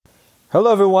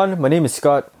Hello everyone, my name is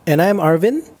Scott, And I'm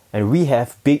Arvin. and we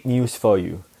have big news for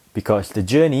you because The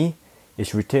Journey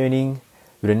is returning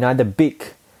with another big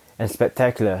and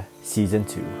spectacular Season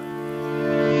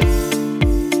 2.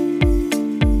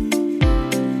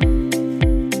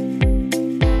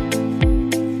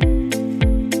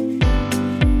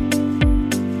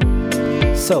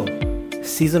 So,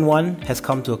 Season 1 has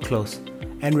come to a close,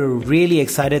 and we're really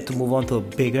excited to move on to a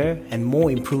bigger and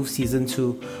more improved Season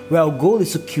 2, where our goal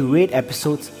is to curate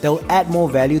episodes that will add more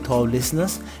value to our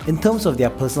listeners in terms of their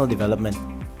personal development.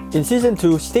 In Season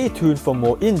 2, stay tuned for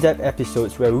more in-depth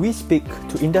episodes where we speak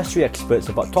to industry experts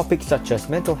about topics such as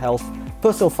mental health,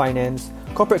 personal finance,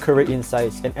 corporate career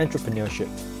insights, and entrepreneurship.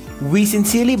 We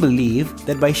sincerely believe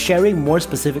that by sharing more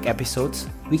specific episodes,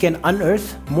 we can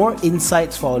unearth more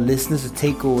insights for our listeners to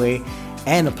take away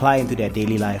and apply into their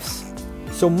daily lives.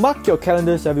 So mark your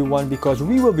calendars everyone because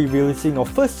we will be releasing our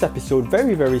first episode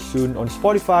very soon on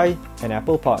Spotify and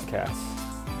Apple Podcasts.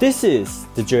 This is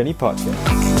The Journey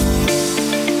Podcast.